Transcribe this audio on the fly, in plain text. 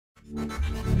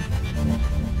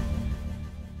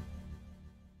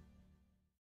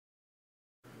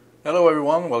Hello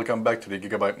everyone, welcome back to the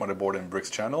Gigabyte Motherboard and Bricks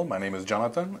channel. My name is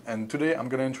Jonathan, and today I'm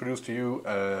going to introduce to you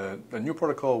a new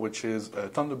protocol which is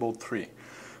Thunderbolt 3.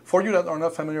 For you that are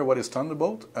not familiar what is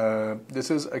Thunderbolt,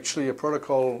 this is actually a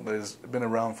protocol that has been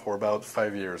around for about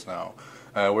 5 years now.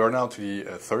 We are now to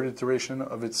the third iteration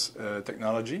of its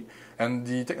technology, and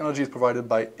the technology is provided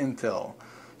by Intel.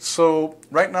 So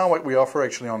right now what we offer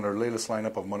actually on our latest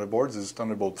lineup of motherboards is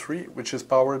Thunderbolt 3, which is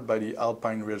powered by the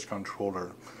Alpine Ridge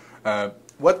controller.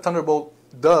 What Thunderbolt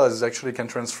does is actually can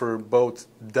transfer both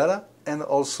data and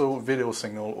also video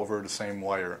signal over the same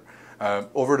wire.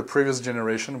 Over the previous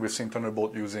generation, we've seen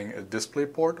Thunderbolt using a display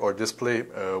port or display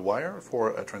wire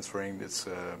for transferring its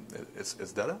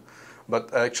data.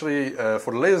 But actually,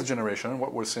 for the latest generation,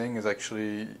 what we're seeing is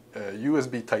actually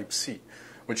USB Type-C,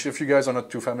 which if you guys are not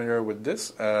too familiar with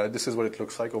this, this is what it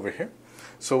looks like over here.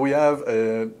 So we have,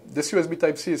 this USB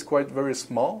Type-C is quite very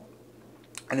small,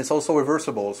 and it's also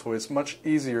reversible, so it's much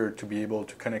easier to be able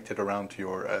to connect it around to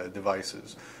your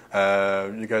devices.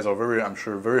 You guys are I'm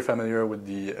sure, very familiar with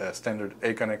the standard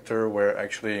A connector, where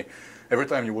actually every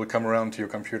time you will come around to your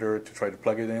computer to try to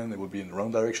plug it in, it will be in the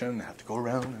wrong direction, you have to go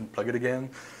around and plug it again.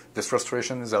 This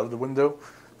frustration is out of the window.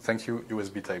 Thank you,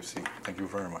 USB Type-C. Thank you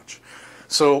very much.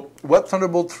 So what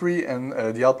Thunderbolt 3 and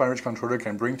the Alpine Ridge controller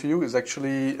can bring to you is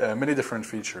actually many different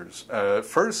features.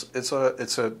 First, it's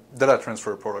a data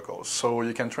transfer protocol. So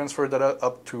you can transfer data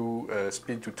up to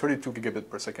speed to 32 gigabit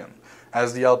per second,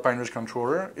 as the Alpine Ridge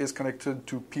controller is connected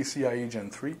to PCIe Gen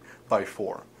 3 by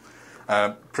 4.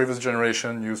 Previous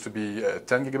generation used to be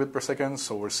 10 gigabit per second,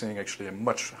 so we're seeing actually a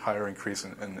much higher increase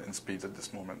in speeds at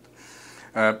this moment.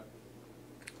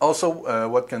 Also,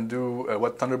 what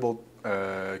Thunderbolt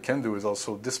can do is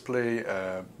also display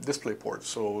ports,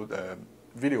 so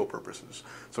video purposes.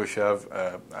 So if you have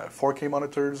 4K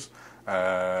monitors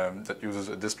that uses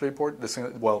a display port,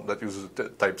 that uses a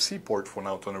Type-C port for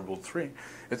now Thunderbolt 3,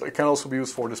 it can also be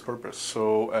used for this purpose.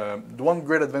 So the one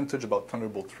great advantage about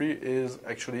Thunderbolt 3 is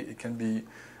actually it can be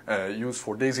used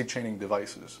for daisy chaining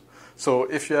devices. So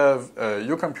if you have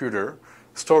your computer,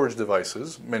 storage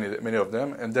devices, many of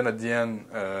them, and then at the end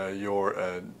your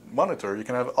monitor, you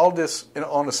can have all this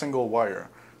on a single wire.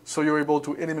 So you're able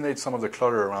to eliminate some of the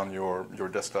clutter around your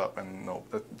desktop, and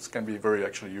that can be very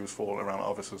actually useful around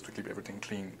offices to keep everything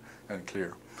clean and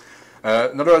clear.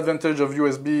 Another advantage of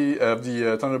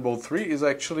the Thunderbolt 3 is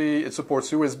actually it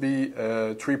supports USB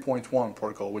 3.1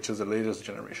 protocol, which is the latest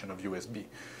generation of USB.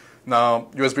 Now,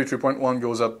 USB 3.1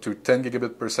 goes up to 10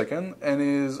 gigabit per second and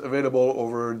is available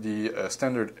over the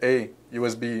standard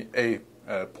USB-A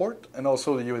port and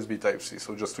also the USB Type-C.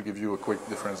 So just to give you a quick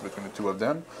difference between the two of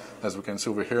them, as we can see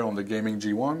over here on the gaming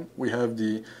G1, we have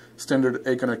the standard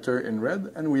A connector in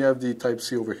red, and we have the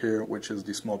Type-C over here, which is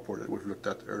the small port that we've looked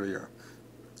at earlier.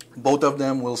 Both of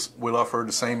them will offer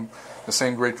the same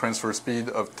great transfer speed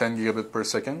of 10 gigabit per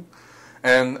second.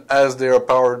 And as they are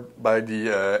powered by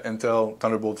the Intel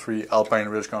Thunderbolt 3 Alpine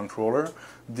Ridge controller,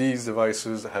 these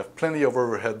devices have plenty of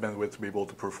overhead bandwidth to be able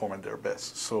to perform at their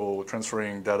best. So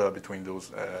transferring data between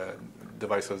those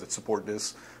devices that support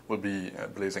this will be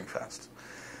blazing fast.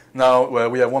 Now,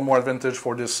 we have one more advantage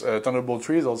for this Thunderbolt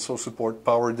 3 is also support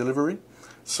power delivery.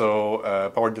 So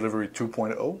power delivery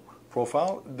 2.0.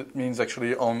 profile. That means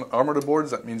actually on our motherboards,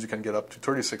 that means you can get up to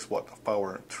 36 watts of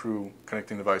power through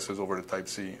connecting devices over the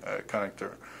Type-C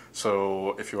connector.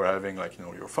 So if you are having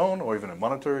your phone or even a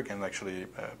monitor, you can actually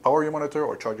power your monitor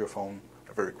or charge your phone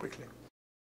very quickly.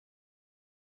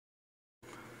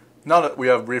 Now that we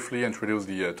have briefly introduced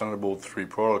the Thunderbolt 3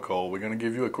 protocol, we're going to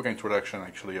give you a quick introduction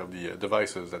actually of the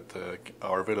devices that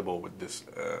are available with this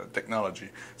technology.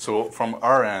 So from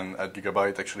our end at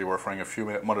Gigabyte, actually we're offering a few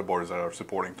motherboards that are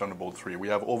supporting Thunderbolt 3. We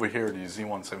have over here the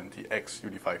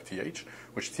Z170X-UD5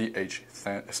 which TH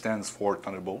stands for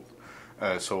Thunderbolt.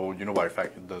 So you know by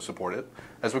fact it does support it.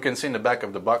 As we can see in the back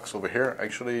of the box over here,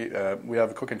 actually we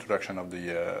have a quick introduction of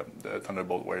the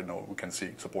Thunderbolt, where we can see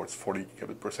it supports 40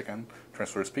 gigabit per second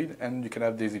transfer speed, and you can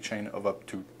have daisy chain of up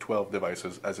to 12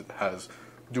 devices, as it has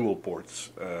dual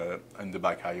ports in the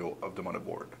back I/O of the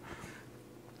motherboard.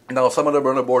 Now, some other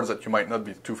motherboards that you might not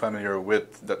be too familiar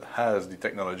with that has the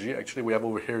technology, actually we have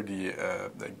over here the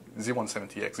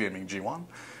Z170X Gaming G1.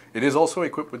 It is also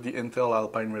equipped with the Intel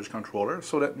Alpine Ridge controller,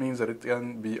 so that means that it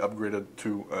can be upgraded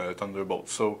to Thunderbolt.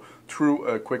 So through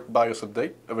a quick BIOS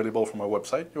update available from our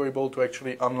website, you're able to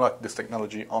actually unlock this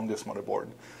technology on this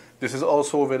motherboard. This is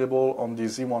also available on the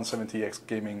Z170X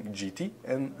Gaming GT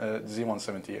and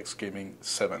Z170X Gaming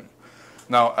 7.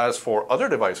 Now, as for other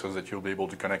devices that you'll be able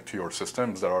to connect to your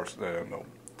systems that are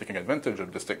taking advantage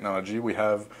of this technology, we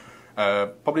have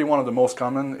probably one of the most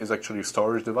common is actually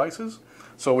storage devices.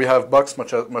 So we have bucks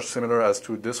much similar as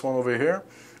to this one over here.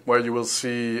 where you will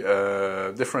see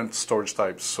different storage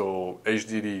types, so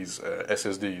HDDs,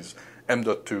 SSDs,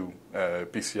 M.2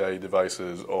 PCIe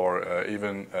devices, or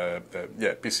even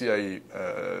PCIe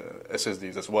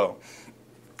SSDs as well.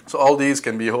 So all these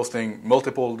can be hosting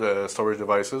multiple storage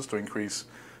devices to increase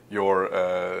your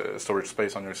storage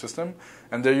space on your system,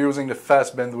 and they're using the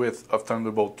fast bandwidth of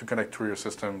Thunderbolt to connect to your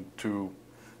system to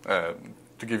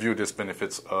give you these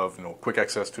benefits of quick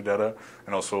access to data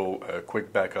and also a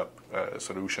quick backup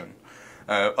solution.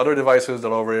 Other devices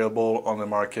that are available on the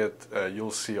market,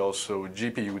 you'll see also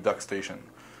GPU dock station.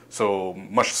 So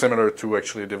much similar to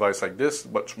actually a device like this,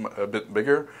 but a bit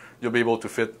bigger. You'll be able to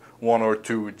fit 1 or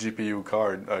 2 GPU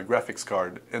card, graphics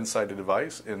card inside the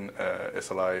device in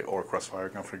SLI or Crossfire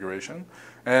configuration.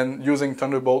 And using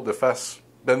Thunderbolt, the fast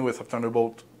bandwidth of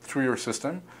Thunderbolt through your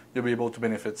system, you'll be able to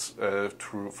benefit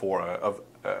of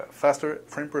faster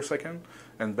frame per second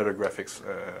and better graphics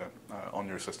on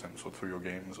your system. So through your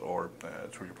games or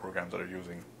through your programs that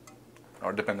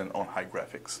are dependent on high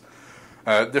graphics.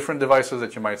 Different devices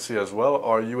that you might see as well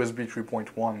are USB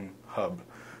 3.1 hub.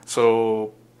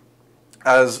 So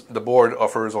as the board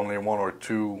offers only 1 or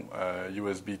 2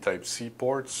 USB Type-C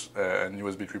ports and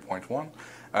USB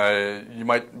 3.1, you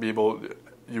might be able,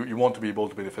 you want to be able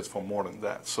to benefit from more than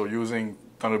that. So using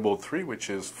Thunderbolt 3, which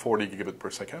is 40 gigabit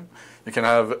per second, you can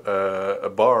have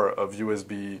a bar of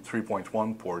USB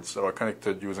 3.1 ports that are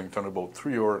connected using Thunderbolt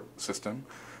through your system,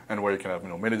 and where you can have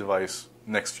many devices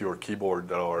next to your keyboard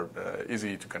that are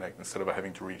easy to connect instead of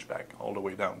having to reach back all the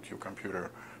way down to your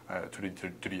computer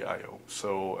to the I/O.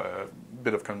 So a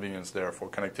bit of convenience there for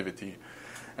connectivity.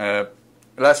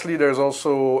 Lastly, there's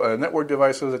also network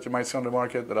devices that you might see on the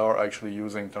market that are actually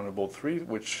using Thunderbolt 3,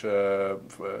 which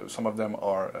some of them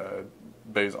are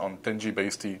based on 10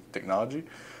 Gbps technology.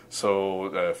 So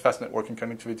fast networking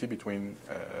connectivity between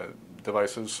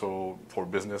devices. So for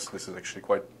business, this is actually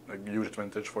quite a huge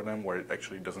advantage for them, where it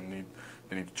actually doesn't need,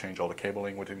 they need to change all the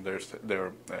cabling within their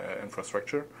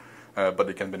infrastructure, but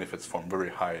they can benefit from very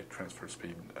high transfer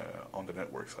speed on the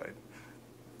network side.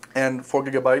 And for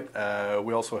Gigabyte,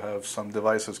 we also have some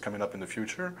devices coming up in the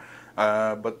future,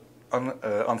 but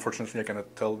unfortunately I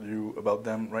cannot tell you about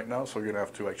them right now, so you're going to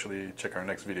have to actually check our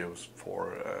next videos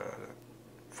for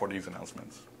these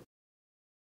announcements.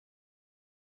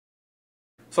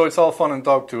 So it's all fun and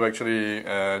talk to actually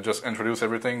just introduce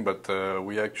everything, but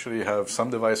we actually have some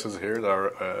devices here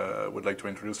that would like to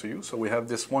introduce to you. So we have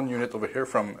this one unit over here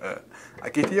from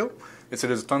Akitio. It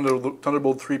is a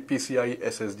Thunderbolt 3 PCIe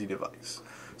SSD device.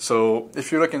 So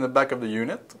if you look in the back of the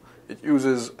unit, it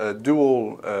uses a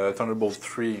dual Thunderbolt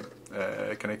 3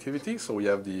 connectivity. So we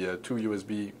have the 2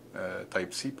 USB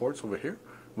Type-C ports over here,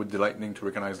 with the Lightning to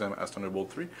recognize them as Thunderbolt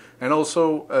 3, and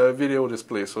also video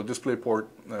display, so DisplayPort,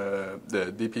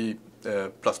 the DP++,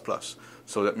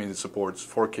 so that means it supports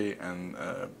 4K and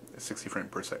 60 frames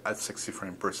per second at 60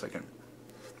 frames per second.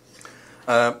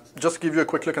 Just to give you a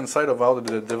quick look inside of how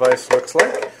the device looks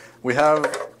like, we have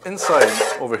inside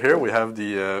over here we have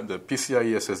the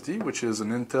PCIe SSD, which is an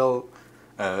Intel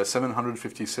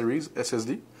 750 series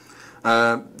SSD.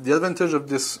 The advantage of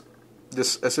this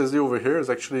SSD over here is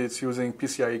actually it's using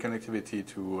PCIe connectivity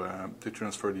to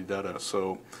transfer the data.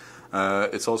 So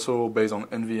it's also based on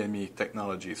NVMe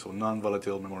technology, so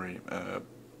non-volatile memory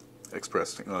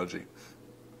express technology.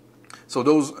 So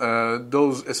those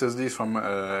SSDs from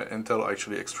Intel are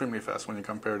actually extremely fast when you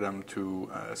compare them to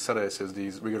SATA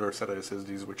SSDs, regular SATA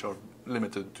SSDs, which are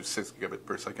limited to 6 gigabit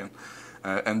per second.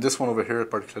 And this one over here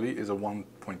particularly is a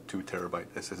 1.2 terabyte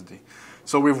SSD.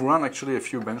 So we've run actually a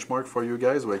few benchmarks for you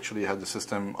guys. We actually had the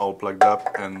system all plugged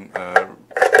up, and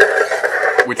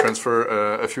we transfer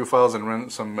a few files and ran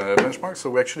some benchmarks. So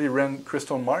we actually ran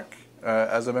Crystal Mark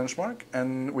as a benchmark,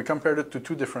 and we compared it to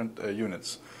 2 different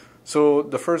units. So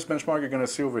the first benchmark you're going to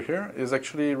see over here is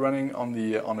actually running on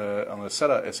a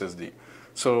SATA SSD.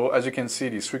 So as you can see,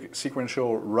 the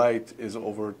sequential write is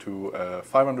over to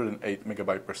 508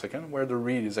 megabytes per second, where the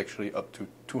read is actually up to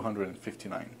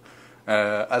 259.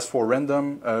 As for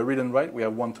random read and write, we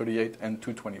have 138 and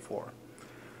 224.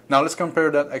 Now let's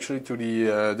compare that actually to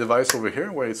the device over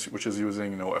here, which is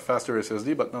using a faster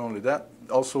SSD, but not only that,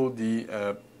 also the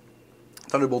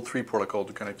Thunderbolt 3 protocol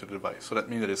to connect to the device. So that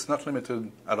means that it's not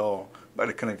limited at all by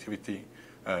the connectivity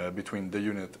between the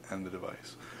unit and the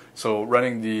device. So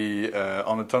running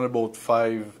on a Thunderbolt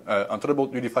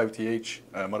UD5TH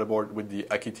motherboard with the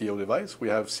Akitio device, we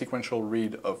have sequential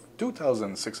read of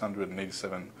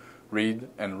 2,687 read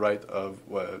and write of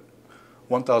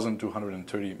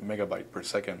 1,230 megabytes per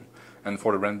second. And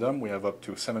for the random, we have up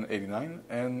to 789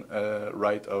 and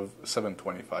write of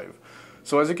 725.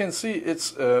 So as you can see,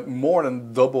 it's more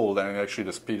than double than actually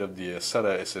the speed of the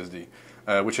SATA SSD.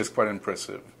 which is quite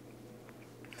impressive.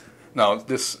 Now,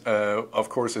 this, of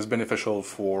course, is beneficial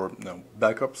for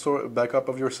backup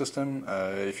of your system.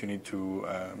 If you need to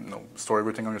store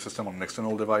everything on your system on an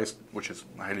external device, which is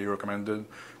highly recommended,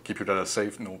 keep your data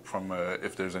safe from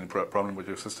if there's any problem with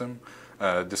your system.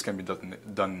 This can be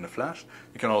done in a flash.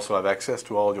 You can also have access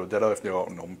to all your data if there are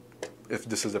if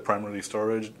this is the primary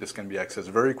storage. This can be accessed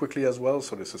very quickly as well,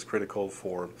 so this is critical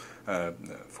for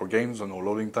games.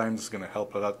 Loading times is going to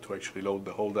help a lot to actually load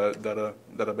the whole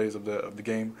database of the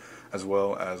game, as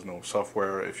well as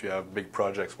software. If you have big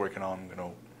projects working on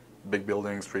big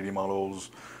buildings, 3D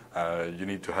models, you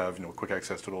need to have quick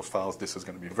access to those files. This is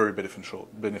going to be very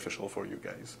beneficial for you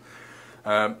guys.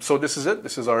 So this is it.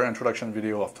 This is our introduction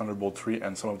video of Thunderbolt 3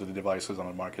 and some of the devices on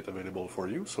the market available for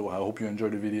you. So I hope you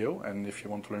enjoyed the video, and if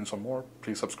you want to learn some more,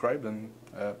 please subscribe, and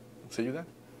see you then.